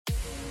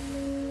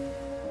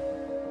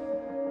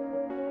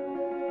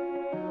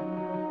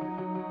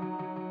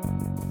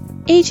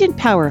Agent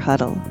Power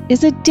Huddle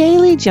is a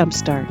daily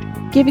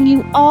jumpstart, giving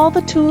you all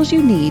the tools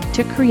you need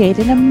to create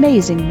an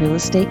amazing real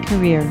estate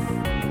career.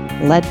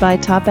 Led by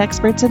top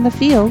experts in the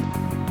field,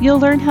 you'll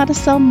learn how to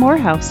sell more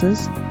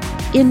houses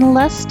in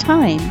less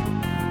time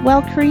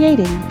while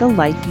creating the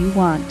life you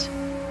want.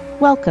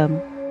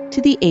 Welcome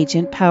to the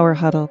Agent Power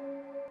Huddle.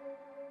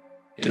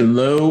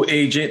 Hello,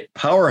 Agent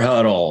Power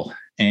Huddle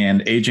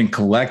and Agent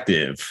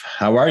Collective.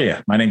 How are you?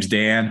 My name's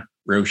Dan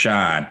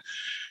Rochon.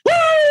 Woo!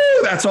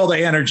 That's all the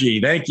energy.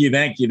 Thank you.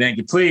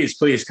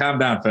 Please calm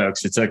down,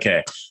 folks. It's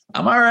okay.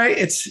 I'm all right.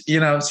 It's,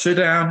 sit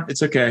down.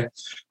 It's okay.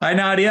 Hi,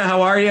 Nadia.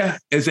 How are you?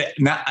 Is it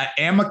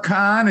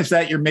Amicon? Is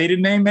that your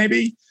maiden name,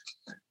 maybe?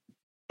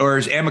 Or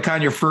is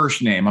Amicon your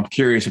first name? I'm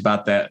curious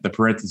about that, the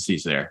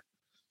parentheses there.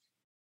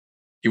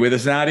 You with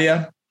us,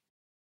 Nadia?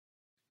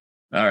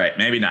 All right,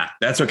 maybe not.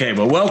 That's okay.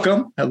 Well,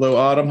 welcome. Hello,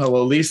 Autumn.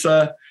 Hello,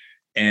 Lisa.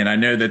 And I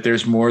know that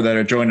there's more that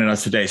are joining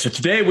us today. So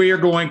today we are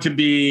going to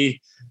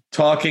be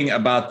talking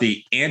about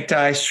the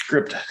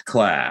anti-script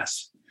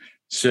class.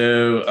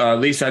 So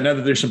Lisa, I know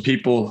that there's some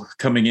people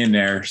coming in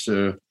there.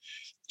 So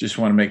just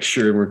want to make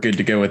sure we're good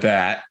to go with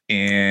that.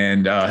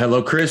 And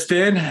hello,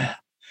 Kristen.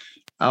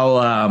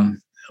 I'll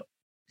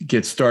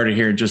get started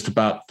here in just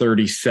about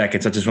 30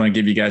 seconds. I just want to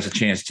give you guys a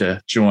chance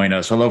to join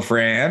us. Hello,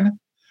 Fran.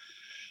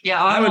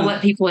 Yeah, I will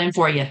let people in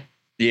for you.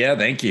 Yeah,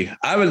 thank you.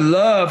 I would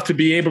love to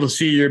be able to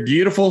see your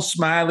beautiful,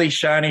 smiley,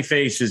 shiny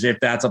faces if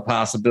that's a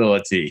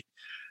possibility.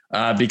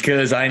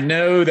 Because I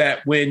know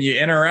that when you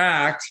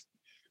interact,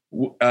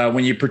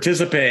 when you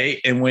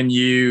participate, and when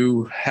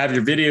you have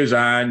your videos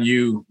on,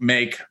 you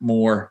make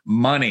more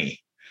money.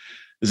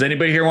 Does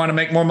anybody here want to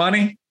make more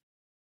money?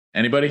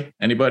 Anybody?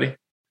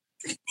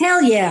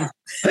 Hell yeah.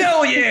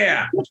 Hell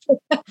yeah.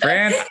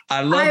 Fran,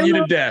 I love you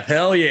to death.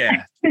 Hell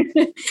yeah.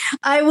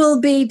 I will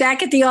be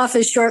back at the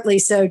office shortly,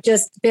 so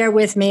just bear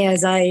with me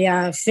as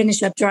I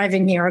finish up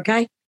driving here,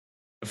 okay?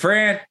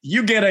 Fran,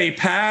 you get a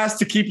pass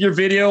to keep your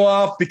video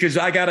off because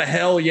I got a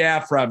hell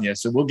yeah from you.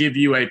 So we'll give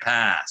you a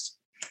pass.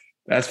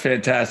 That's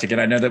fantastic. And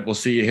I know that we'll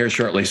see you here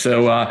shortly.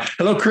 So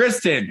hello,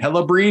 Kristen.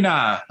 Hello,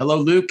 Brina. Hello,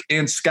 Luke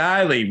and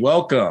Skyly.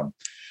 Welcome.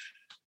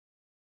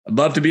 I'd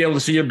love to be able to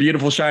see your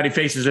beautiful, shiny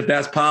faces if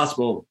that's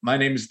possible. My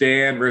name is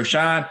Dan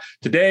Rochon.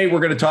 Today,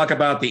 we're going to talk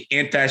about the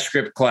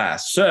anti-script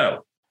class.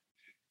 So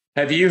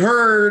have you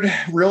heard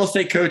real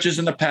estate coaches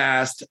in the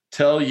past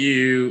tell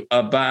you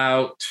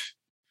about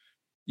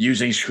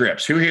using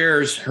scripts? Who here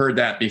has heard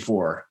that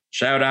before?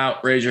 Shout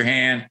out, raise your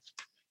hand.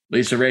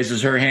 Lisa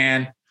raises her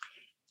hand.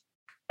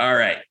 All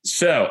right.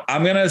 So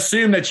I'm going to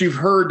assume that you've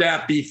heard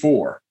that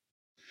before.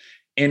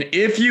 And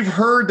if you've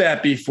heard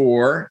that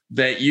before,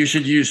 that you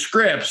should use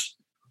scripts,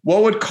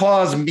 what would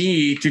cause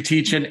me to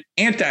teach an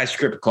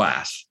anti-script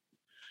class?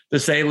 To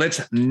say,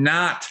 let's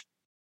not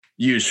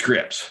use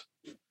scripts.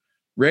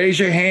 Raise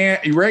your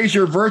hand, raise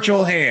your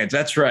virtual hands.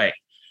 That's right.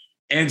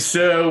 And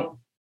so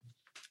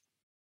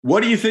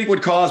what do you think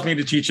would cause me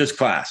to teach this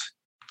class?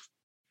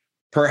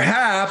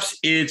 Perhaps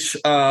it's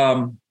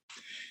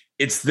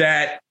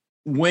that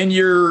when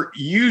you're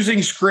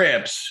using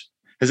scripts,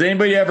 has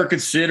anybody ever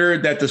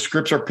considered that the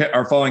scripts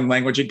are following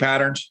languaging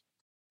patterns?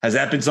 Has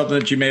that been something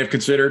that you may have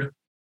considered?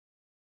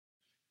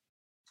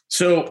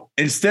 So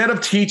instead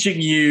of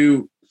teaching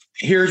you,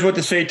 here's what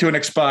to say to an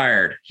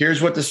expired,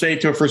 here's what to say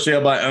to a for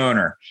sale by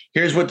owner,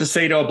 here's what to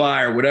say to a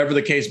buyer, whatever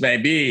the case may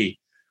be,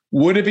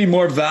 would it be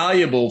more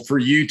valuable for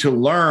you to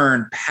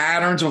learn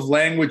patterns of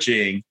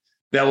languaging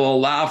that will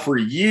allow for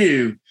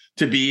you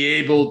to be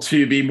able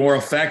to be more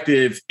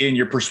effective in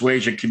your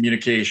persuasion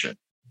communication?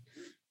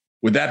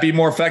 Would that be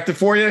more effective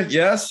for you?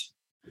 Yes?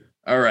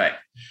 All right.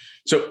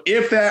 So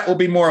if that will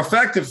be more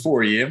effective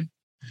for you,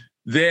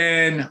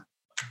 then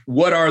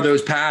what are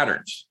those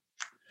patterns?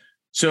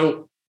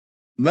 So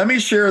let me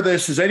share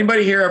this. Has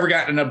anybody here ever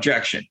gotten an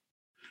objection?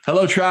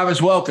 Hello,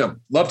 Travis.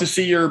 Welcome. Love to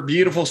see your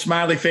beautiful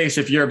smiley face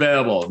if you're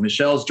available.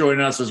 Michelle's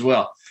joining us as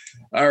well.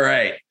 All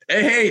right.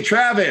 Hey,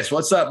 Travis.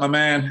 What's up, my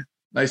man?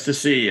 Nice to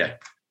see you.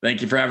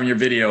 Thank you for having your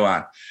video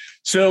on.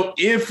 So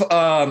if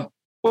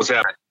what's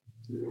happening?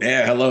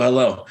 Yeah,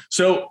 hello.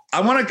 So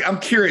I'm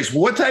curious,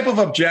 what type of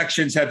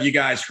objections have you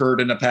guys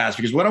heard in the past?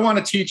 Because what I want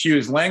to teach you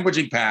is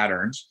languaging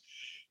patterns.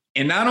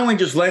 And not only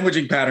just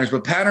languaging patterns,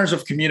 but patterns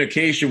of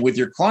communication with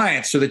your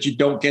clients so that you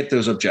don't get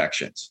those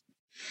objections.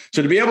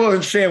 So to be able to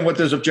understand what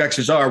those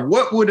objections are,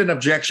 what would an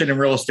objection in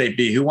real estate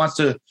be? Who wants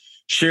to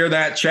share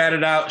that, chat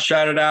it out,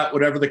 shout it out,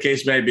 whatever the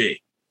case may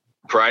be?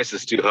 Price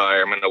is too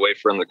high. I'm going to wait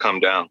for them to come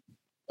down.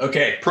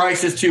 Okay,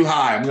 price is too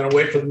high. I'm going to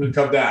wait for them to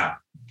come down.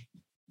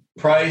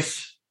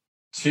 Price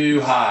too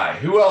high.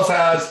 Who else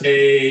has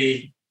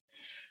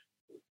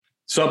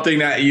something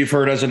that you've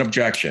heard as an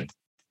objection?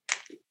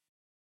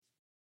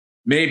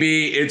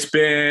 Maybe it's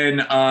been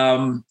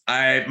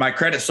my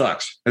credit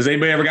sucks. Has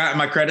anybody ever gotten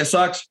my credit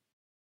sucks?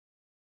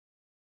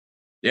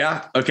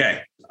 Yeah.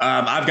 Okay.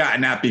 I've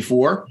gotten that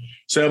before.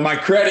 So my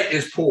credit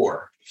is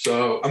poor.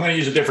 So I'm going to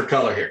use a different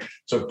color here.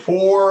 So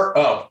poor.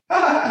 Oh,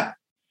 I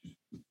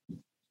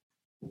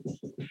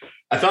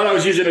thought I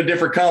was using a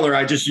different color.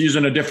 I just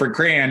using a different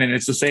crayon and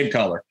it's the same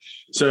color.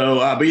 So,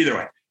 but either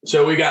way.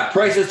 So we got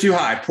prices too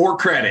high, poor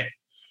credit.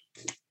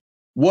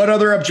 What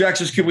other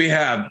objections could we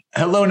have?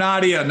 Hello,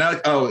 Nadia.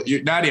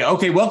 Nadia.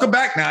 Okay, welcome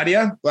back,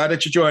 Nadia. Glad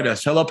that you joined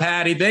us. Hello,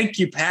 Patty. Thank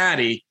you,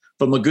 Patty,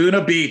 from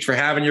Laguna Beach for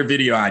having your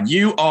video on.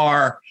 You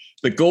are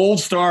the Gold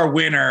Star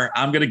winner.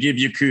 I'm going to give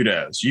you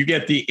kudos. You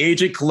get the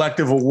Agent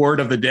Collective Award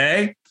of the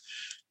day.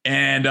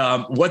 And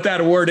what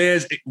that award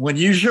is, when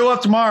you show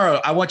up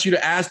tomorrow, I want you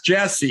to ask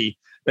Jesse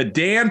that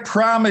Dan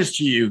promised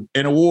you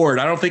an award.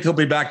 I don't think he'll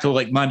be back till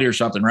like Monday or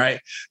something,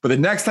 right? But the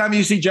next time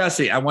you see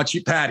Jesse, I want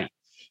you, Patty,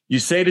 you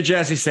say to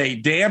Jesse,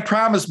 Dan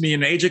promised me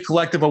an Agent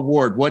Collective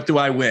Award. What do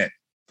I win?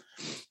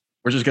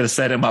 We're just going to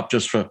set him up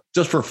just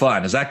for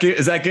fun. Is that good?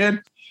 Is that good?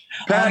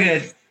 Patty,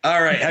 Good.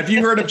 all right. Have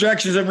you heard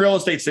objections in real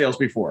estate sales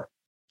before?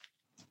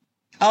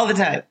 All the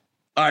time.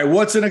 All right.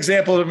 What's an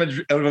example of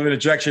an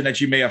objection that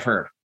you may have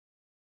heard?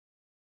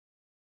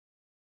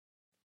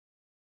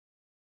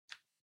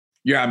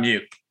 You're on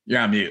mute.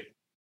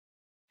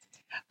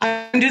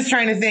 I'm just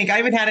trying to think. I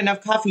haven't had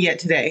enough coffee yet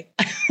today.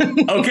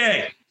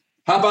 Okay.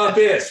 How about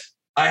this?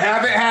 I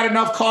haven't had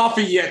enough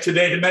coffee yet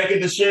today to make a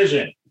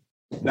decision.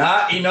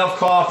 Not enough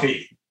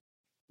coffee.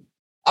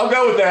 I'll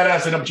go with that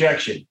as an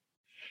objection,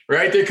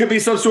 right? There could be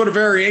some sort of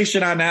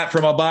variation on that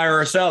from a buyer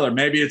or a seller.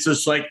 Maybe it's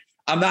just like,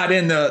 I'm not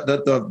in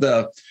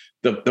the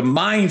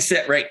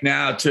mindset right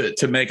now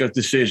to make a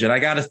decision. I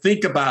got to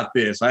think about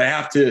this. I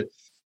have to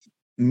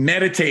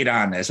meditate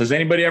on this. Has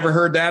anybody ever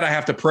heard that? I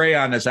have to pray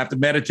on this. I have to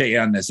meditate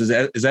on this.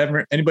 Has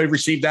anybody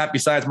received that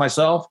besides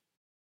myself?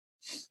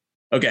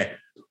 Okay.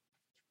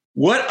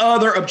 What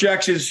other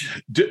objections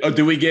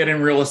do we get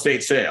in real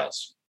estate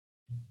sales?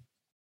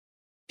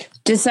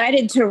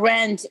 Decided to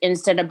rent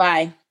instead of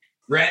buy.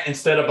 Rent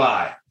instead of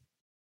buy.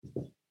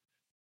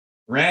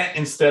 Rent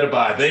instead of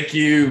buy. Thank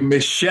you,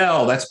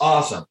 Michelle. That's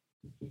awesome.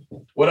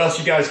 What else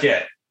you guys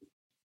get?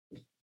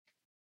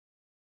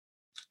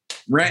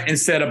 Rent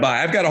instead of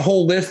buy. I've got a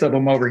whole list of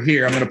them over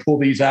here. I'm going to pull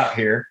these out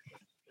here.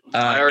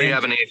 I already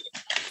have an agent.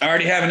 I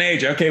already have an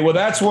agent. Okay, well,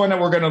 that's one that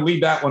we're going to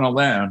leave that one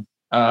alone.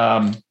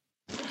 But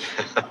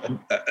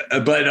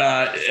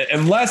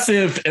unless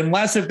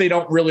if they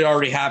don't really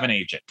already have an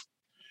agent,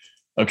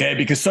 okay,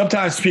 because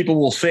sometimes people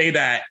will say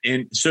that,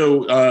 and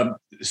so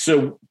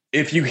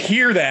if you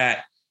hear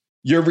that,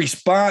 your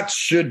response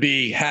should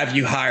be, "Have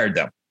you hired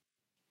them?"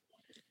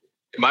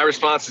 My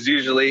response is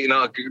usually,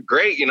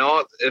 great.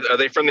 Are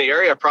they from the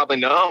area? I probably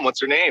know them. What's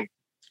their name?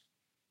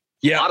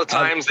 Yeah, a lot of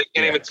times they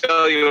can't even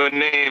tell you a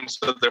name,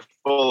 so they're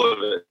full of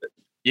it.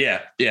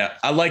 Yeah,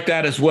 I like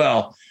that as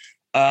well.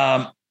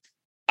 I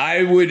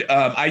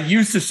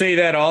used to say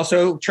that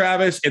also,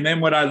 Travis. And then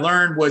what I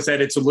learned was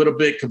that it's a little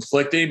bit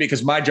conflicting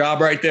because my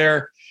job right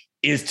there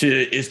is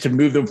to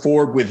move them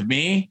forward with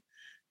me.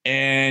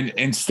 And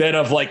instead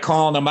of like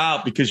calling them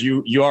out, because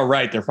you are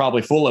right, they're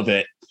probably full of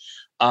it.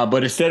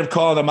 But instead of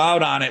calling them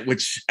out on it,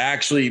 which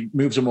actually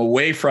moves them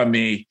away from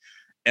me,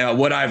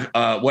 what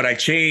I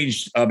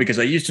changed, because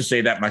I used to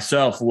say that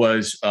myself,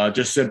 was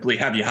just simply,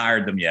 have you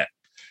hired them yet?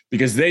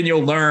 Because then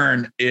you'll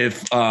learn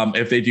if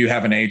they do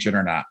have an agent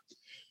or not.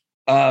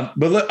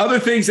 But other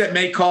things that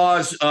may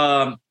cause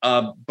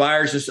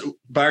buyers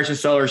and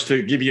sellers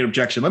to give you an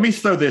objection. Let me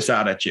throw this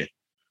out at you.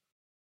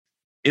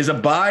 Is a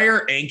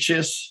buyer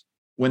anxious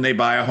when they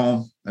buy a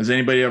home? Has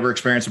anybody ever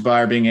experienced a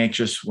buyer being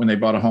anxious when they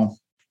bought a home?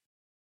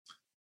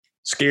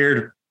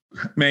 Scared,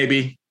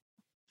 maybe.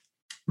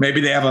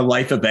 Maybe they have a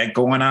life event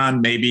going on.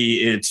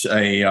 Maybe it's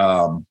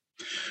a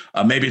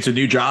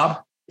new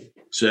job.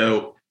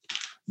 So,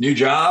 new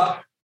job.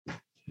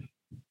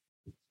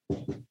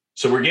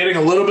 So we're getting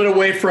a little bit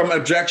away from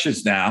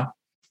objections now.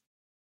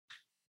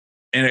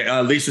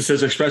 And Lisa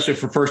says, especially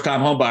for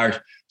first-time home buyers.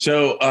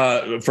 So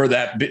for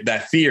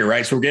that fear,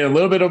 right? So we're getting a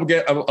little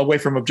bit away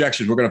from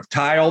objections. We're going to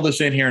tie all this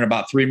in here in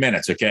about 3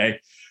 minutes, okay?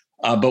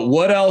 But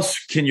what else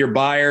can your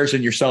buyers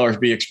and your sellers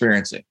be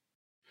experiencing?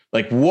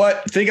 Like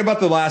think about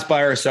the last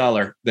buyer or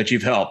seller that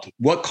you've helped.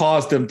 What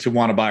caused them to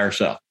want to buy or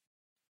sell?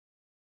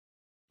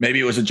 Maybe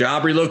it was a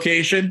job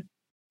relocation.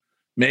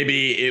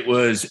 Maybe it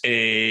was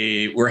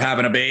we're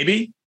having a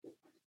baby.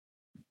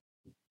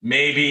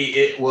 Maybe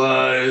it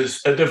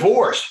was a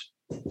divorce.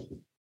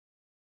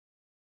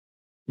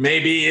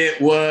 Maybe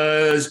it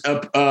was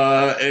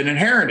an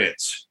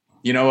inheritance,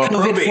 a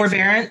probate.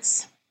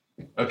 Forbearance.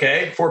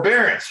 Okay,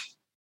 forbearance.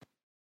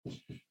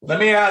 Let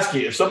me ask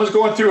you, if someone's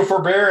going through a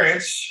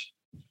forbearance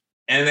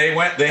and they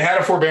had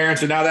a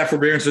forbearance and now that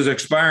forbearance is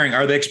expiring,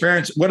 what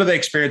are they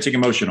experiencing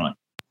emotionally?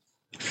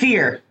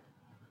 Fear.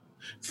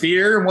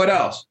 Fear, and what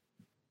else?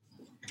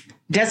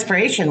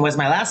 Desperation was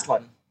my last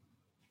one.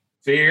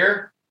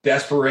 Fear,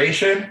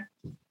 desperation.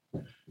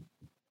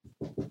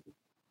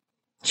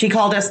 She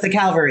called us the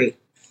Calvary.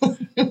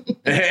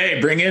 Hey,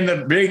 bring in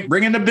the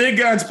big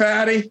guns,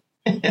 Patty.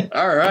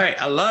 All right.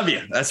 I love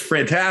you. That's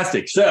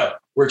fantastic. So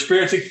we're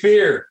experiencing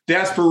fear,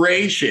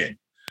 desperation,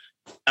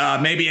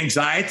 maybe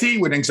anxiety.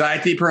 Would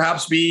anxiety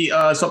perhaps be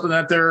something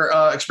that they're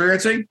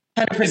experiencing?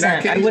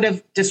 100%. I would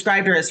have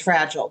described her as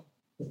fragile.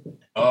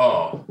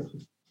 Oh,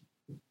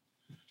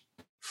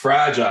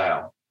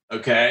 fragile.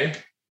 Okay.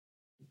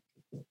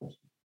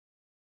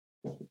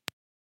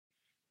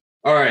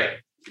 All right.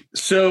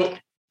 So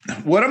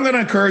what I'm going to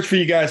encourage for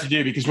you guys to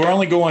do, because we're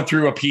only going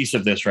through a piece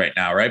of this right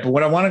now, right? But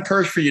what I want to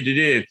encourage for you to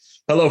do,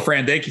 hello,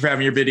 Fran, thank you for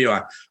having your video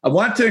on. I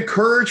want to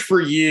encourage for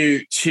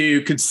you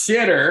to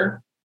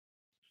consider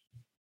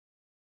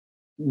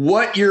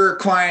what your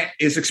client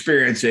is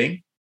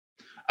experiencing.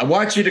 I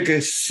want you to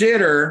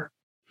consider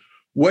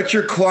what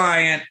your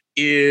client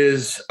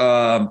is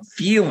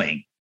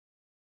feeling.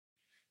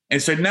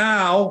 And so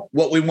now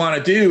what we want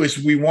to do is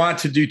we want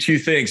to do two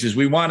things. Is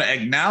we want to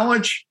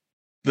acknowledge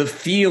the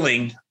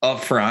feeling up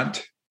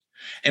front,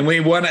 and we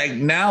want to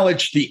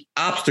acknowledge the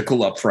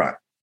obstacle up front.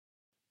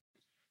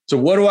 So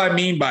what do I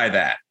mean by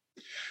that?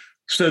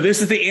 So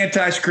this is the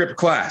anti-script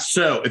class.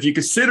 So if you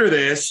consider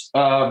this,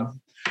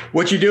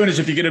 what you're doing is,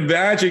 if you can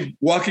imagine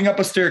walking up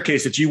a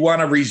staircase that you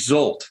want a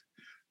result.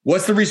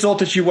 What's the result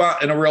that you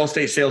want in a real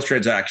estate sales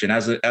transaction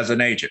as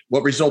an agent?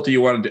 What result do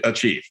you want to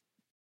achieve?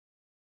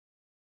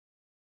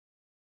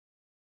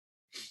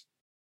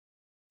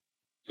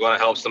 You want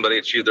to help somebody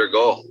achieve their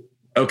goal.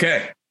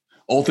 Okay.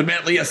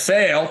 Ultimately, a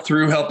sale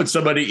through helping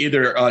somebody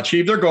either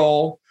achieve their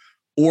goal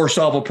or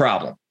solve a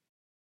problem.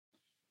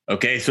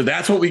 Okay. So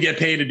that's what we get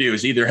paid to do,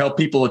 is either help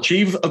people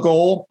achieve a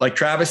goal, like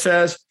Travis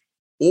says,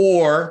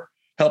 or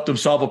help them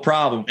solve a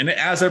problem. And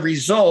as a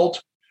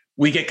result,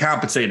 we get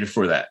compensated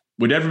for that.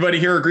 Would everybody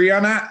here agree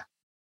on that?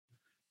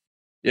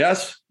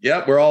 Yes?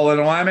 Yep. We're all in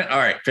alignment. All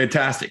right.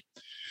 Fantastic.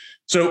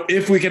 So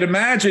if we can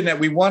imagine that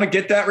we want to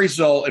get that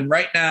result, and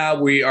right now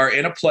we are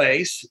in a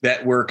place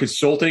that we're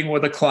consulting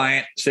with a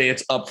client, say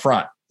it's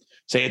upfront,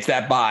 say it's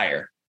that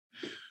buyer.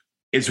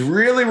 It's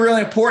really,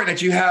 really important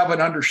that you have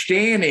an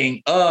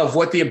understanding of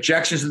what the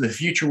objections in the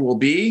future will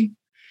be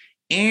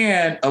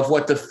and of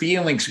what the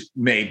feelings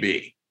may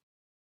be.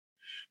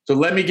 So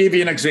let me give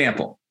you an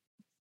example.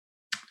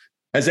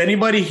 Has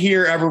anybody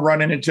here ever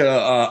run into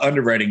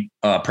underwriting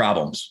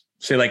problems?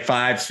 Say like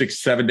 5, 6,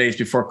 7 days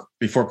before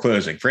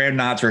closing. Fran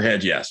nods her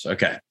head yes.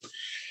 Okay.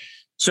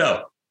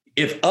 So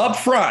if up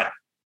front,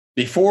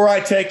 before I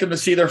take them to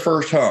see their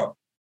first home,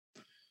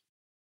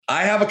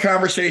 I have a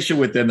conversation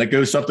with them that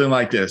goes something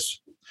like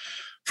this.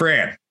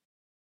 Fran,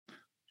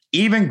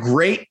 even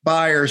great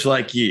buyers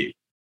like you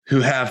who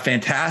have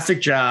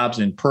fantastic jobs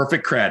and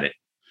perfect credit,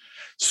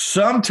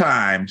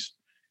 sometimes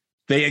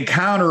they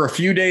encounter a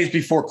few days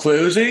before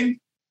closing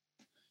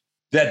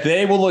that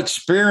they will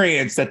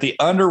experience that the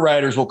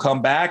underwriters will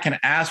come back and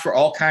ask for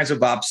all kinds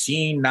of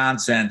obscene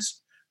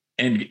nonsense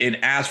and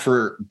ask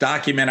for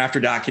document after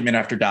document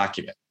after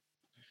document.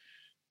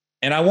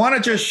 And I want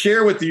to just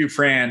share with you,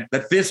 Fran,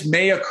 that this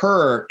may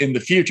occur in the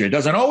future. It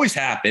doesn't always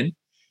happen,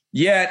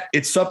 yet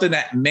it's something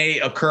that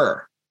may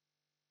occur.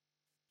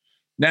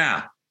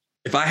 Now,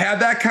 if I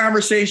have that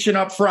conversation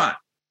up front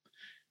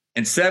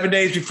and 7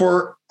 days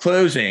before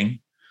closing,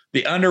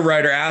 the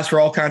underwriter asks for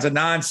all kinds of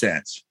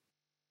nonsense,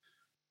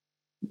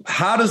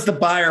 how does the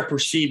buyer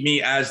perceive me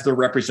as the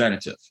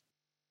representative?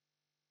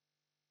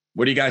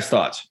 What are you guys'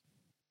 thoughts?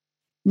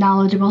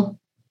 Knowledgeable.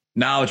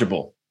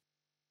 Knowledgeable.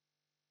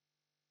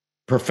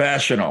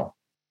 Professional.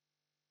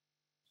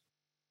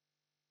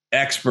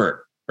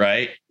 Expert,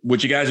 right?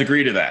 Would you guys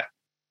agree to that?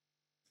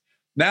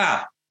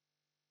 Now,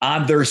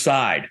 on their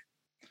side,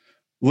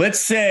 let's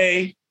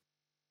say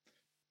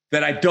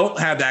that I don't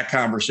have that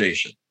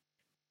conversation.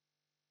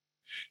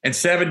 And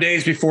 7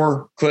 days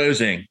before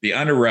closing, the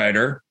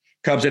underwriter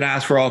comes and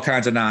asks for all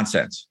kinds of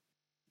nonsense.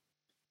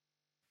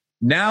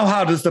 Now,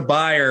 how do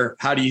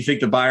you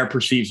think the buyer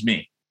perceives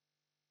me?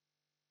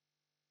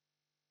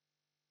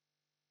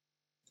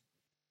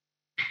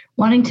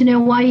 Wanting to know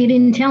why you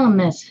didn't tell him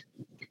this.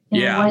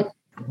 Yeah.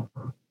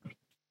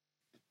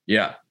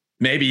 Yeah.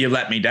 Maybe you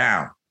let me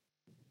down.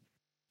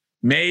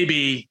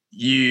 Maybe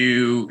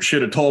you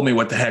should have told me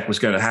what the heck was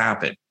going to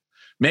happen.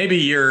 Maybe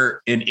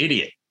you're an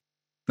idiot.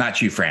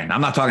 Not you, Fran.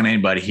 I'm not talking to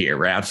anybody here,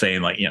 right? I'm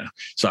saying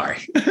sorry.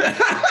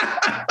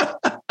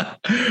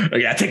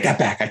 Okay, I take that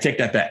back.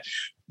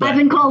 But, I've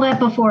been called that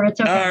before.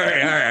 It's okay. All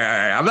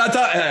right. I'm not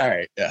talking. All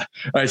right. Yeah.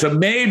 All right. So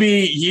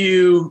maybe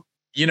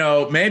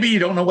maybe you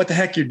don't know what the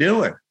heck you're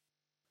doing.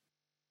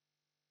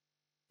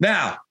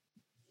 Now,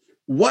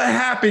 what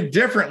happened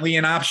differently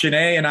in option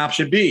A and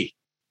option B?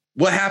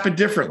 What happened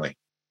differently?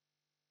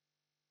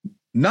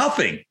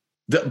 Nothing.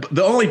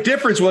 The only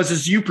difference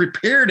was you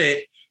prepared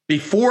it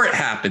before it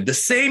happened. The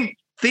same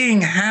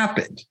thing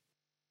happened.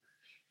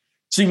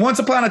 See, once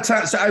upon a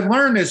time, so I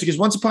learned this because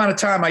once upon a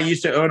time I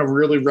used to own a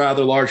really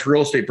rather large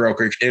real estate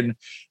brokerage. And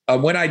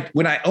when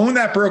I owned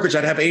that brokerage,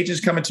 I'd have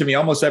agents coming to me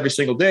almost every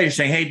single day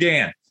saying, "Hey,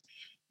 Dan,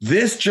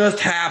 this just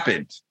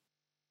happened.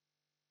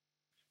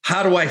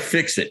 How do I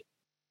fix it?"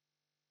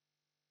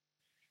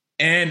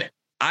 And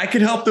I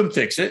could help them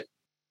fix it.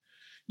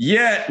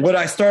 Yet what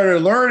I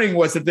started learning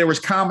was that there was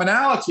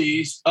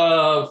commonalities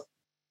of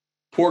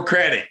poor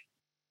credit,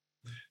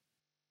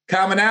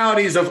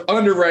 commonalities of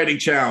underwriting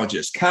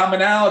challenges,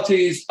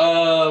 commonalities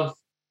of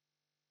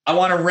I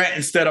want to rent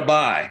instead of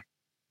buy,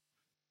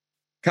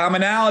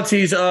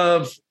 commonalities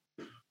of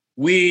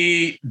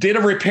we did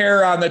a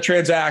repair on the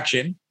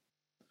transaction.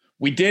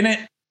 We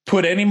didn't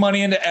put any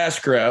money into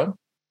escrow.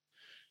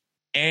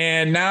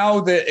 And now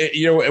that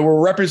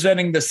we're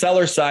representing the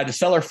seller side, the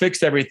seller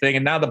fixed everything,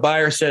 and now the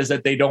buyer says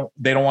that they don't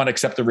want to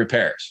accept the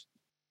repairs.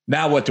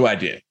 Now what do I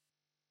do?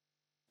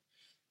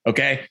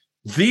 Okay,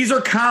 these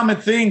are common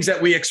things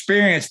that we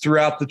experience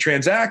throughout the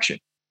transaction.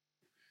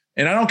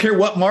 And I don't care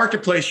what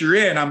marketplace you're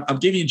in. I'm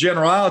giving you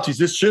generalities.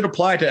 This should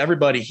apply to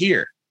everybody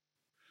here.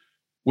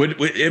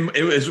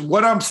 Is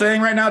what I'm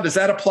saying right now, does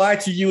that apply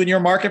to you in your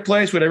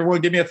marketplace? Would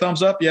everyone give me a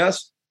thumbs up?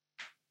 Yes.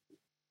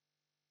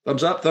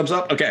 Thumbs up, thumbs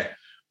up. Okay.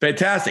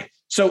 Fantastic.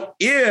 So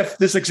if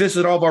this exists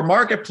in all of our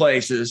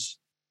marketplaces,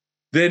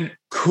 then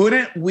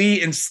couldn't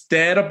we,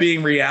 instead of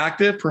being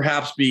reactive,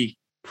 perhaps be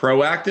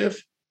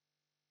proactive?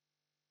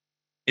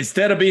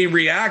 Instead of being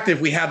reactive,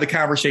 we have the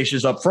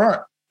conversations up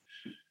front.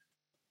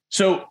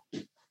 So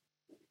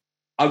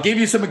I'll give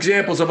you some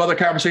examples of other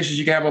conversations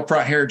you can have up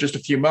front here in just a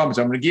few moments.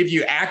 I'm going to give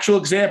you actual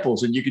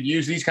examples, and you can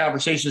use these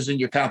conversations in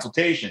your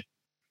consultation.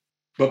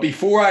 But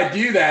before I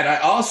do that, I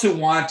also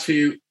want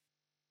to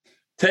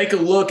take a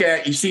look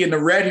at, you see in the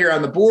red here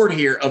on the board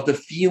here, of the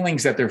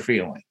feelings that they're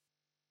feeling.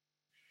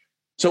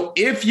 So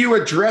if you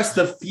address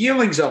the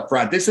feelings up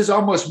front, this is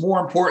almost more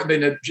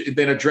important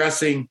than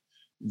addressing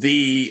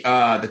the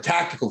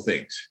tactical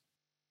things.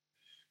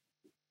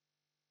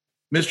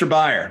 Mr.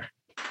 Buyer,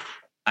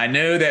 I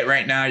know that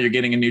right now you're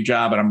getting a new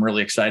job, and I'm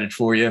really excited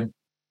for you.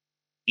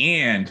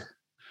 And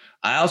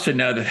I also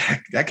know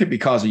that could be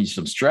causing you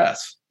some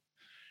stress,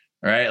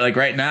 right? Like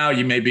right now,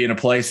 you may be in a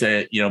place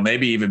that,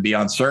 maybe even be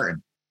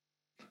uncertain,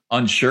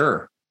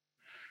 unsure,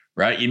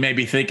 right? You may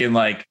be thinking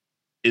like,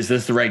 is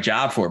this the right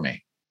job for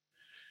me?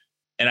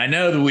 And I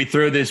know that we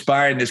throw this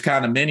buyer and this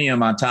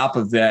condominium on top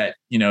of that,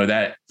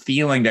 that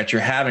feeling that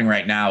you're having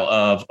right now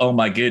of, oh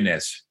my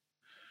goodness,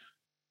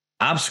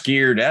 I'm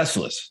scared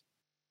essless,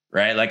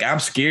 right? Like I'm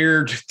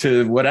scared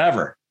to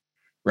whatever,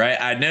 right?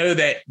 I know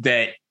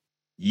that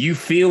you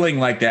feeling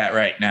like that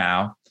right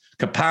now,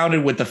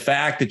 compounded with the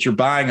fact that you're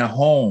buying a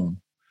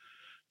home,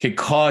 can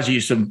cause you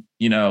some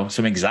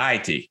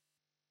anxiety.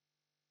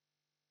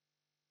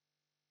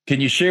 Can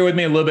you share with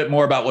me a little bit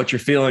more about what you're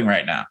feeling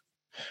right now?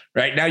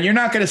 Right now, you're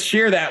not going to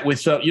share that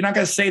you're not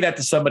going to say that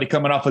to somebody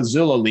coming off a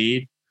Zillow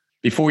lead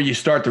before you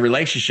start the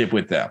relationship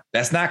with them.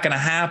 That's not going to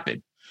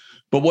happen.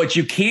 But what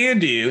you can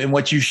do and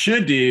what you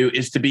should do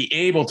is to be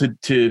able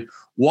to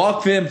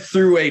walk them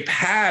through a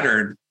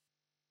pattern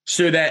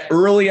so that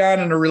early on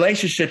in a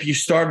relationship, you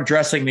start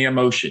addressing the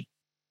emotion.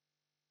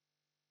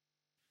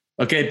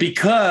 Okay,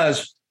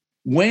 because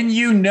when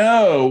you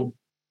know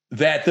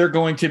that they're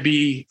going to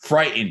be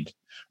frightened,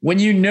 when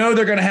you know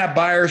they're going to have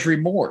buyer's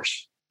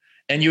remorse,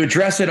 and you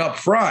address it up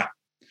front,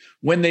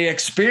 when they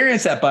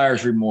experience that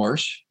buyer's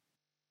remorse,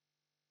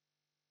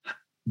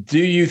 do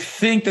you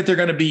think that they're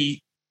going to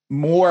be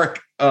more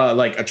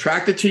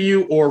attracted to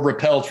you or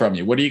repelled from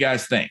you? What do you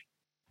guys think?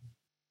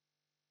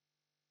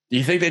 Do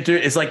you think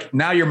it's like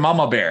now you're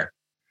mama bear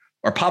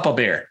or papa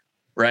bear,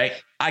 right?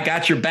 I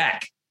got your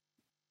back.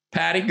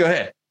 Patty, go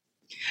ahead.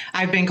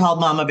 I've been called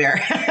mama bear.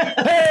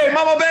 Hey,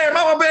 mama bear,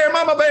 mama bear,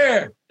 mama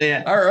bear.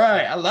 Yeah. All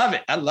right. I love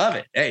it. I love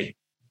it. Hey,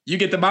 you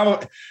get the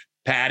mama.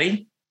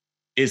 Patty,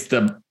 it's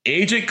the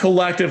Agent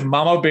Collective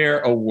Mama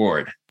Bear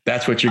Award.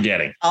 That's what you're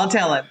getting. I'll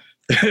tell him.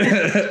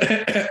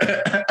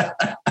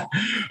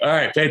 All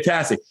right.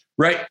 Fantastic.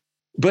 Right.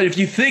 But if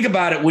you think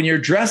about it, when you're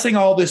addressing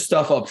all this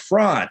stuff up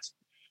front,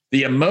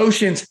 the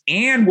emotions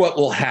and what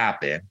will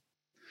happen,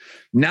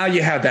 now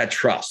you have that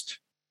trust.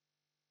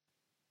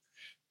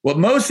 What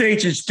most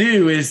agents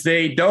do is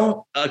they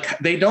don't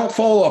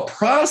follow a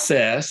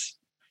process.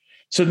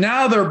 So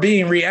now they're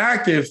being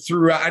reactive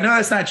throughout. I know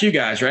that's not you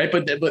guys, right?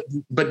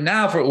 But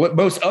now for what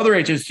most other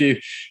agents do,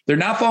 they're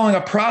not following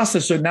a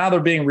process. So now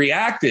they're being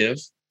reactive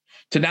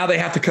to now they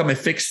have to come and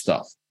fix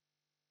stuff.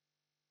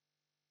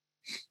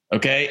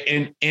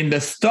 Okay. And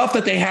the stuff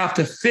that they have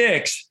to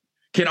fix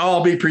can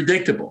all be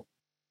predictable.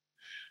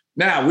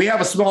 Now we have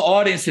a small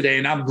audience today,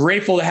 and I'm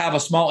grateful to have a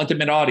small,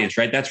 intimate audience,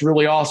 right? That's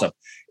really awesome.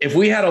 If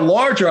we had a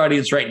larger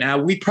audience right now,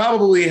 we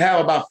probably have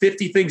about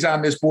 50 things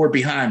on this board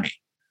behind me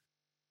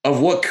of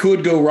what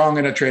could go wrong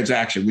in a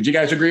transaction. Would you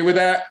guys agree with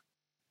that?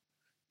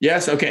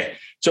 Yes? Okay.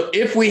 So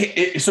if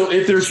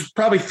there's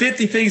probably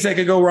 50 things that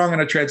could go wrong in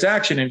a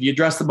transaction, and if you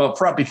address them up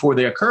front before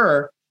they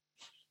occur,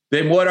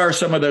 then what are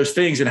some of those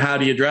things and how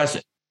do you address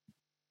it?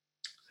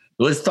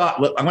 Let's talk.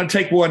 I'm going to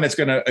take one that's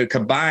going to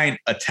combine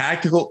a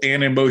tactical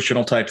and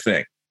emotional type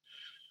thing.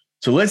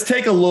 So let's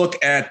take a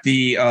look at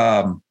the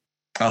a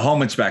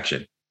home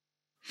inspection.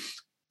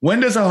 When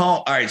does a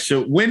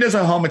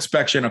home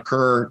inspection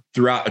occur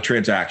throughout a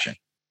transaction?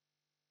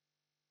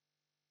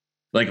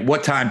 Like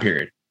what time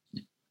period?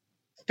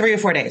 3 or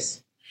 4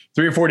 days.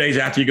 3 or 4 days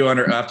after you go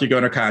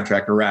under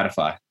contract or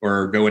ratify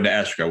or go into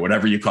escrow,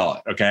 whatever you call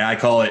it. Okay, I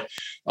call it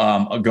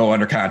go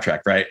under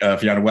contract, right?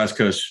 If you're on a West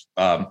Coast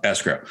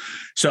escrow.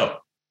 So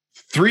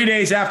 3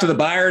 days after the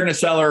buyer and the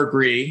seller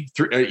agree,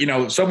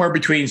 somewhere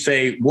between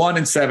say 1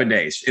 and 7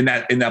 days in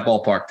that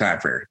ballpark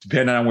time frame,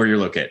 depending on where you're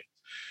located.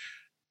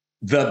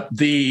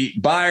 The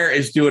buyer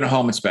is doing a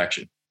home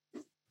inspection.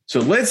 So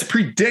let's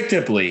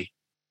predictably,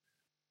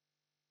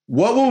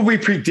 what will we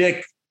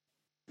predict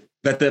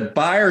that the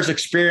buyer's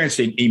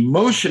experiencing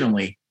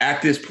emotionally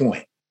at this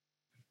point?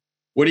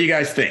 What do you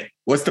guys think?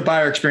 What's the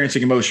buyer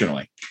experiencing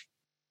emotionally?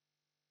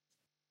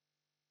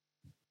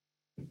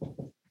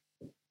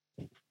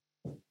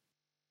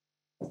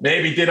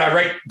 Maybe did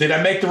I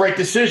make the right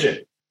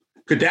decision?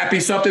 Could that be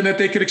something that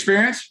they could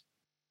experience?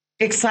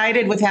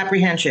 Excited with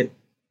apprehension.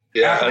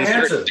 Yeah,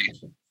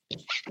 uncertainty.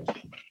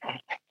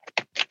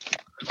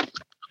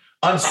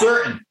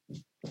 Uncertain.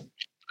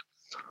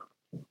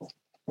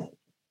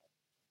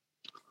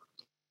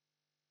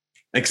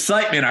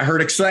 Excitement. I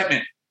heard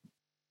excitement.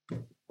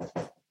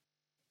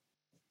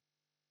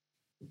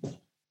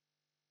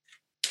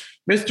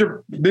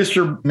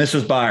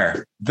 Mrs.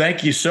 Buyer,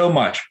 thank you so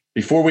much.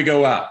 Before we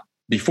go out,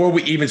 before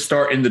we even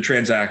start in the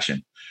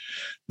transaction,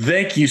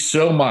 thank you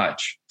so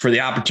much for the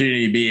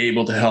opportunity to be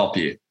able to help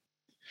you.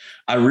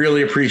 I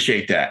really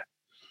appreciate that.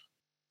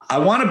 I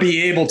want to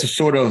be able to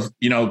sort of,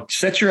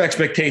 set your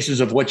expectations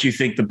of what you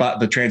think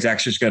the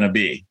transaction is going to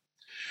be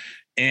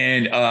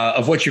and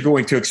of what you're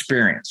going to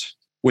experience.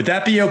 Would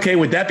that be okay?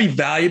 Would that be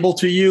valuable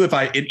to you?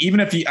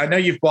 I know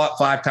you've bought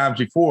 5 times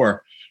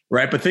before,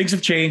 right? But things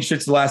have changed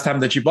since the last time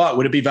that you bought.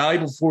 Would it be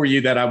valuable for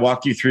you that I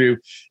walk you through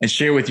and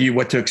share with you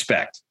what to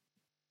expect?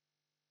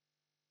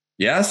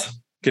 Yes?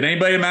 Can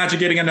anybody imagine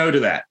getting a no to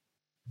that?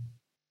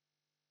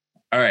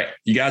 All right.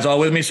 You guys all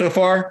with me so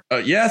far?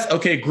 Yes?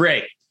 Okay,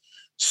 great.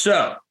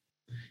 So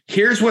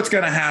here's what's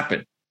going to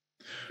happen.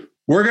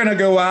 We're going to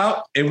go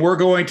out and we're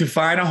going to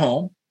find a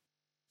home.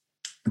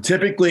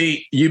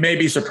 Typically, you may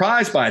be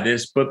surprised by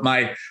this, but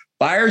my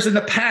buyers in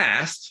the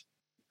past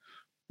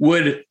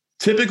would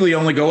typically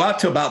only go out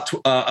to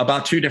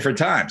about 2 different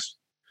times.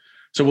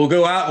 So we'll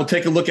go out, we'll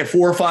take a look at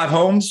 4 or 5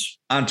 homes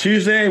on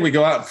Tuesday. We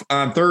go out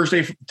on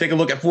Thursday, take a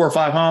look at 4 or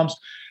 5 homes,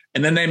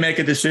 and then they make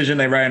a decision.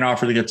 They write an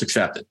offer that gets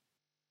accepted.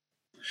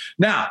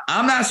 Now,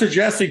 I'm not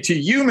suggesting to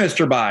you,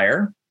 Mr.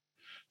 Buyer,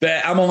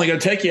 that I'm only going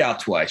to take you out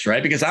twice,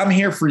 right? Because I'm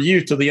here for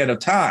you till the end of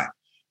time.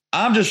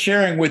 I'm just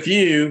sharing with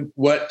you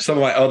what some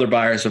of my other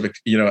buyers have,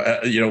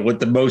 what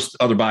the most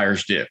other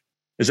buyers do.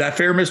 Is that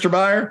fair, Mr.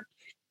 Buyer?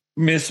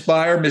 Miss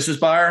Buyer, Mrs.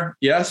 Buyer?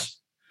 Yes?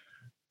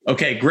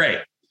 Okay, great.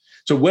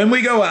 So when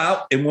we go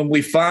out and when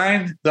we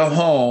find the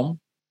home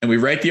and we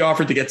write the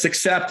offer that gets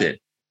accepted,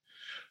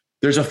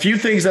 there's a few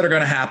things that are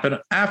going to happen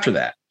after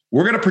that.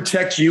 We're going to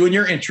protect you and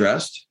your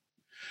interest,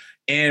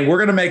 and we're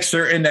going to make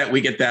certain that we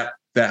get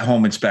that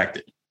home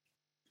inspected.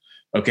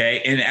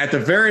 Okay. And at the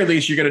very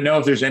least, you're going to know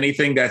if there's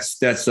anything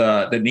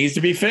that needs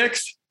to be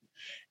fixed,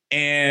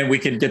 and we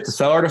can get the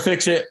seller to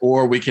fix it,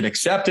 or we can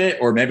accept it,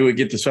 or maybe we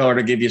get the seller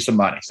to give you some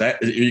money. Are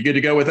you good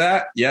to go with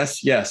that?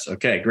 Yes. Yes.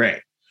 Okay, great.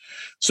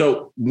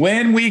 So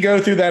when we go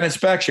through that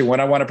inspection,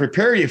 what I want to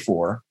prepare you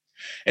for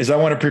is I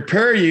want to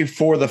prepare you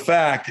for the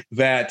fact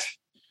that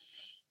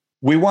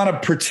we want to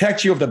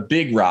protect you of the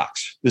big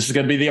rocks. This is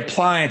going to be the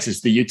appliances,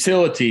 the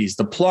utilities,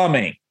 the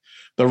plumbing,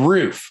 the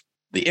roof,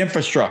 the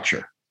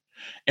infrastructure.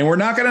 And we're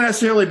not going to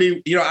necessarily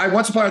be,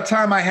 once upon a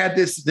time, I had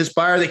this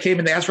buyer that came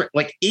in, they asked for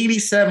like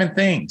 87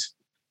 things.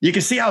 You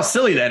can see how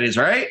silly that is,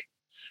 right?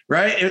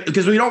 Right?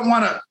 Because we don't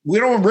want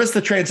to risk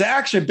the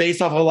transaction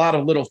based off a lot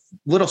of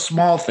little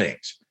small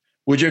things.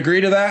 Would you agree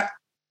to that?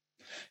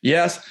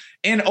 Yes.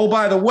 And oh,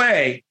 by the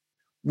way,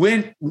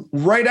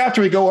 right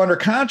after we go under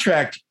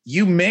contract,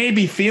 you may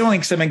be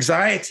feeling some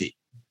anxiety.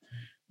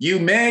 You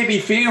may be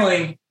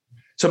feeling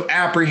some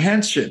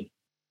apprehension.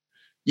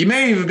 You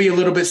may even be a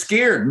little bit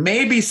scared.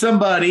 Maybe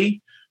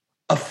somebody,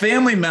 a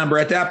family member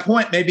at that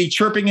point, may be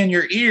chirping in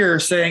your ear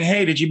saying,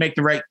 hey, did you make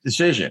the right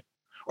decision?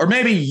 Or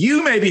maybe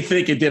you may be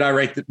thinking, did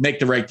I make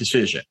the right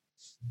decision?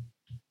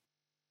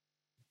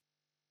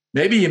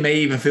 Maybe you may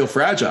even feel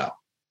fragile.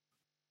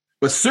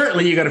 But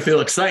certainly you're going to feel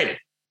excited.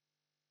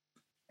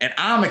 And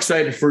I'm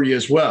excited for you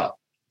as well.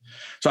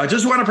 So I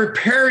just want to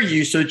prepare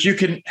you so that you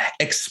can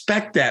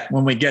expect that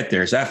when we get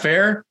there. Is that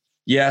fair?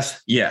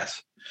 Yes,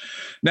 yes.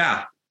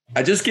 Now,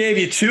 I just gave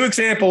you 2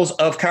 examples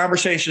of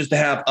conversations to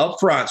have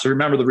up front. So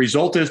remember, the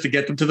result is to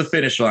get them to the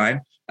finish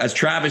line, as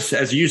Travis,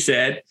 as you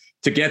said,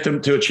 to get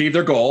them to achieve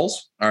their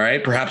goals. All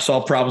right. Perhaps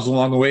solve problems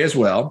along the way as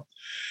well.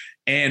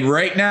 And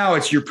right now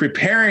you're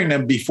preparing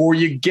them before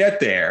you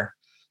get there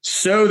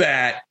so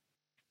that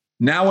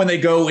now when they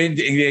go in and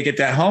they get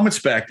that home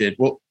inspected,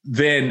 well,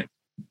 then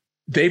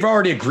they've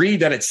already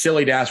agreed that it's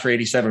silly to ask for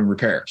 87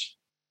 repairs.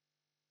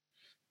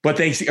 But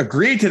they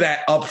agreed to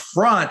that up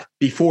front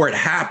before it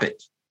happened.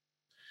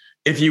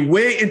 If you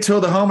wait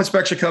until the home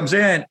inspection comes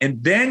in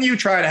and then you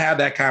try to have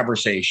that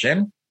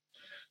conversation,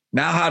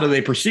 now how do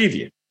they perceive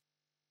you?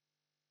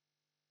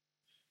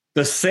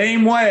 The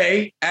same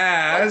way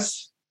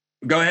as,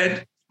 go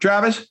ahead,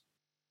 Travis.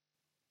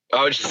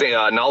 I was just saying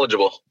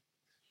knowledgeable.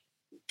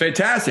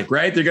 Fantastic,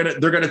 right?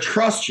 They're gonna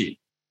trust you.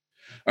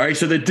 All right.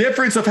 So the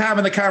difference of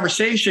having the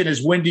conversation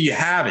is, when do you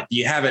have it? Do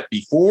you have it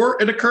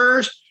before it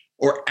occurs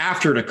or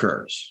after it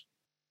occurs?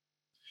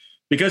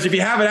 Because if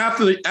you have it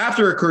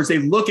after it occurs, they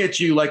look at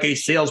you like a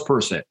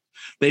salesperson.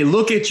 They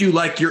look at you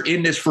like you're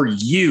in this for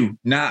you,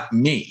 not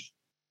me.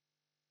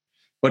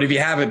 But if you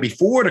have it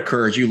before it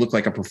occurs, you look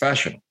like a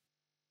professional.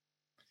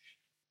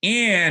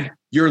 And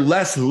you're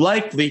less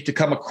likely to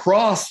come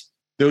across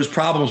those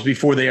problems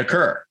before they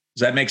occur.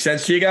 Does that make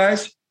sense to you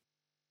guys?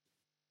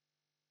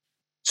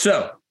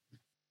 So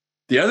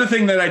the other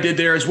thing that I did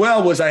there as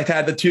well was I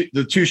had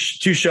the two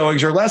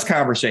showings or less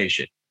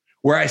conversation,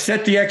 where I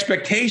set the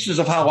expectations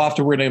of how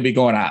often we're going to be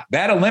going out.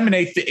 That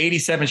eliminates the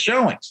 87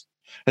 showings.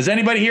 Has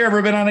anybody here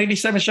ever been on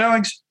 87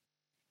 showings?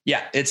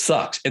 Yeah, it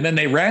sucks. And then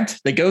they rent,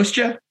 they ghost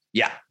you.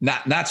 Yeah,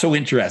 not so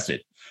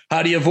interested.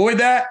 How do you avoid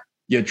that?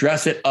 You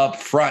address it up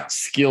front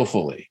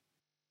skillfully.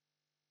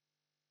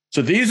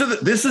 So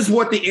this is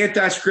what the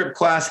anti-script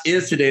class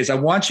is today. Is I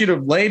want you to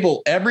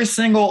label every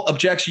single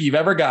objection you've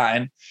ever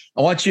gotten.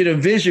 I want you to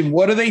envision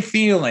what are they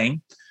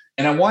feeling,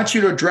 and I want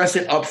you to address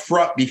it up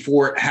front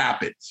before it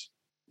happens.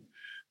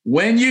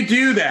 When you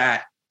do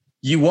that,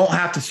 you won't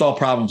have to solve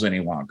problems any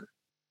longer.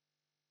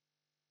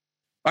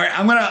 All right,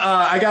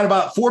 I got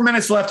about 4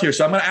 minutes left here,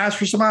 so I'm gonna ask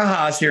for some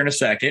ahas here in a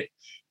second.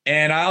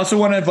 And I also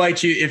want to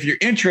invite you, if you're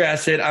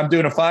interested, I'm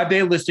doing a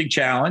 5-day listing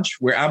challenge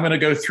where I'm going to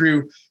go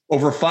through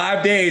over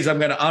 5 days. I'm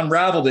going to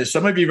unravel this.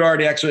 Some of you have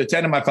already actually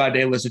attended my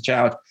 5-day listing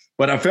challenge,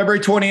 but on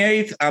February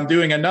 28th, I'm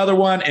doing another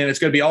one, and it's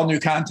going to be all new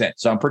content.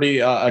 So I'm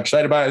pretty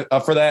excited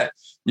for that.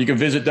 You can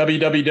visit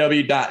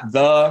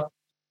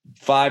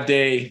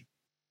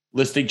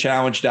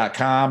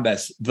www.the5daylistingchallenge.com.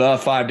 That's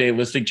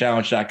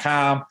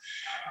the5daylistingchallenge.com.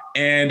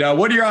 And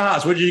what are your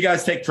ahas? What did you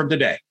guys take from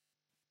today?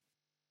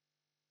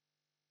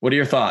 What are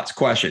your thoughts,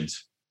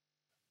 questions?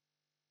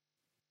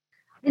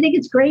 I think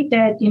it's great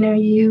that,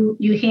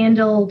 you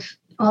handled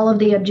all of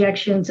the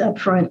objections up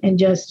front and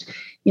just,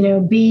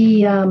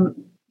 be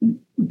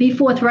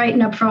forthright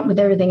and upfront with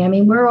everything. I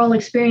mean, we're all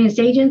experienced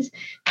agents,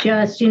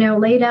 just,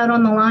 laid out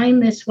on the line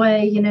this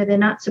way, they're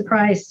not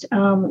surprised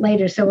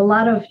later. So a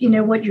lot of,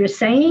 what you're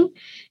saying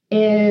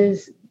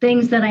is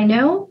things that I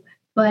know,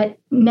 but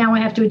now I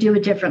have to do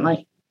it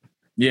differently.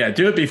 Yeah,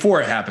 do it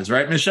before it happens,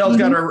 right? Michelle's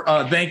got her,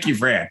 thank you,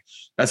 Fran.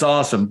 That's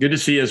awesome. Good to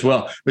see you as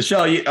well.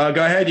 Michelle,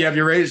 go ahead. You have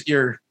your raised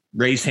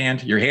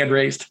hand, your hand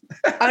raised.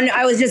 Oh, no,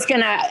 I was just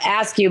going to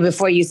ask you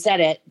before you said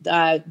it,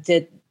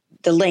 the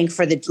link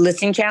for the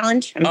listing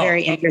challenge. I'm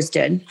very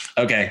interested.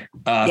 Okay.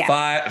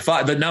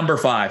 The number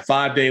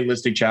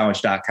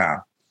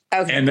 5daylistingchallenge.com.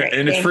 Okay. And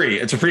it's free.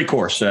 It's a free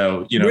course.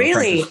 So,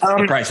 really?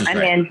 The price is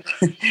right.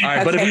 All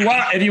right. But if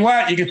you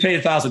want, you can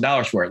pay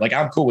 $1,000 for it. Like,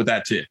 I'm cool with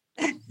that too.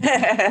 All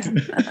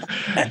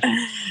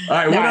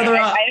right.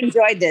 I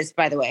enjoyed this,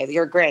 by the way.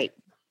 You're great.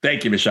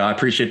 Thank you, Michelle. I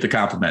appreciate the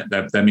compliment.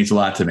 That means a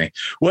lot to me.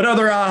 What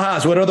other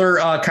ahas, what other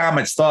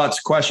comments, thoughts,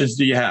 questions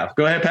do you have?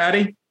 Go ahead,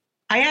 Patty.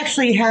 I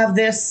actually have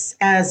this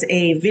as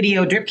a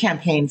video drip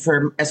campaign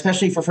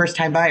especially for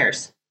first-time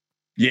buyers.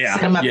 Yeah.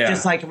 Set them up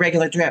just like a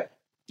regular drip.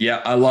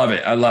 Yeah, I love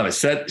it.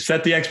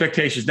 Set the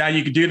expectations. Now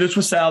you can do this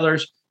with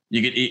sellers.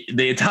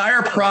 The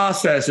entire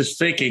process is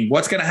thinking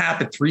what's going to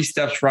happen 3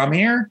 steps from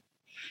here,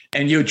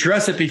 and you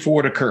address it before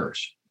it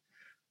occurs.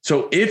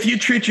 So if you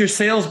treat your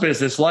sales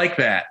business like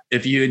that,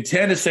 if you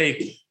intend to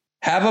say,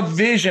 have a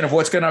vision of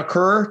what's going to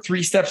occur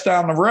 3 steps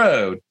down the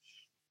road,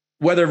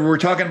 whether we're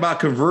talking about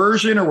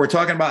conversion or we're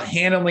talking about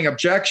handling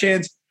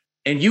objections,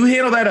 and you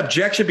handle that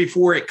objection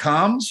before it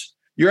comes,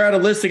 you're at a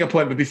listing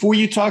appointment. Before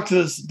you talk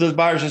to the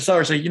buyers and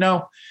sellers, say,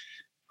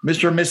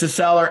 Mr. and Mrs.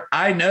 Seller,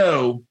 I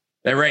know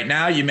that right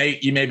now you may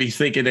be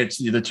thinking that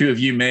the two of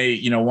you may,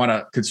 want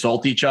to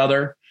consult each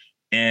other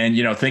and,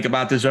 think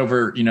about this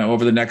over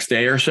the next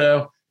day or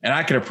so. And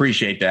I can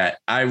appreciate that.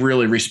 I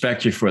really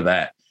respect you for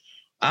that.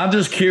 I'm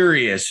just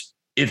curious,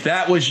 if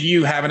that was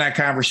you having that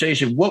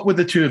conversation, what would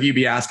the two of you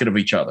be asking of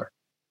each other?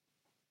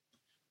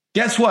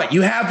 Guess what?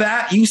 You have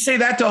that. You say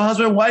that to a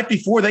husband and wife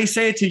before they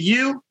say it to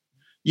you.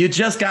 You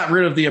just got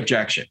rid of the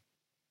objection.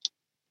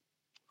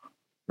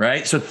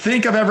 Right? So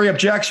think of every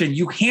objection.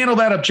 You handle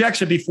that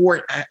objection before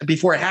it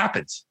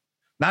happens,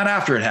 not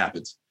after it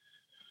happens.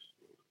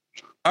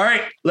 All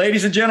right,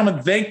 ladies and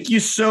gentlemen, thank you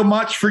so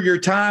much for your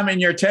time and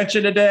your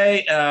attention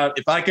today.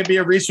 If I could be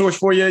a resource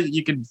for you,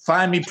 you can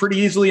find me pretty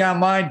easily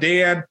online,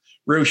 Dan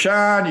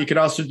Rochon. You can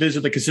also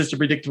visit the Consistent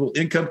Predictable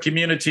Income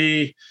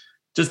community.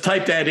 Just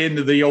type that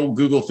into the old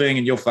Google thing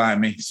and you'll find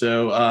me.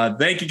 So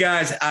thank you,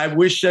 guys. I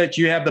wish that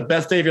you have the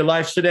best day of your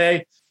life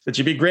today, that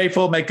you be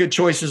grateful, make good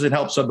choices, and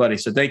help somebody.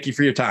 So thank you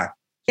for your time.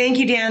 Thank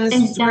you, Dan.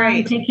 This is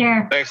great. Take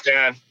care. Thanks,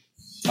 Dan.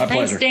 My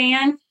pleasure. Thanks,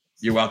 Dan.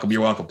 You're welcome.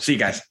 You're welcome. See you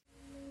guys.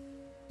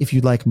 If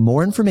you'd like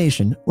more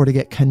information or to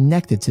get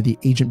connected to the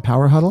Agent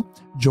Power Huddle,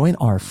 join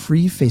our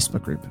free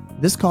Facebook group.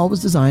 This call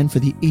was designed for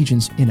the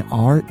agents in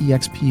our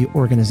EXP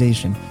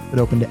organization, but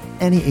open to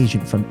any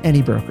agent from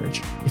any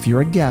brokerage. If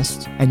you're a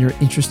guest and you're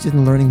interested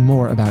in learning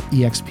more about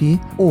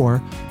EXP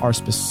or our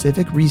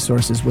specific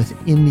resources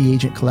within the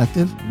Agent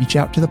Collective, reach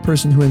out to the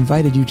person who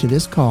invited you to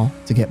this call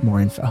to get more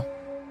info.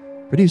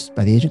 Produced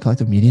by the Agent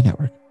Collective Media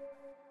Network.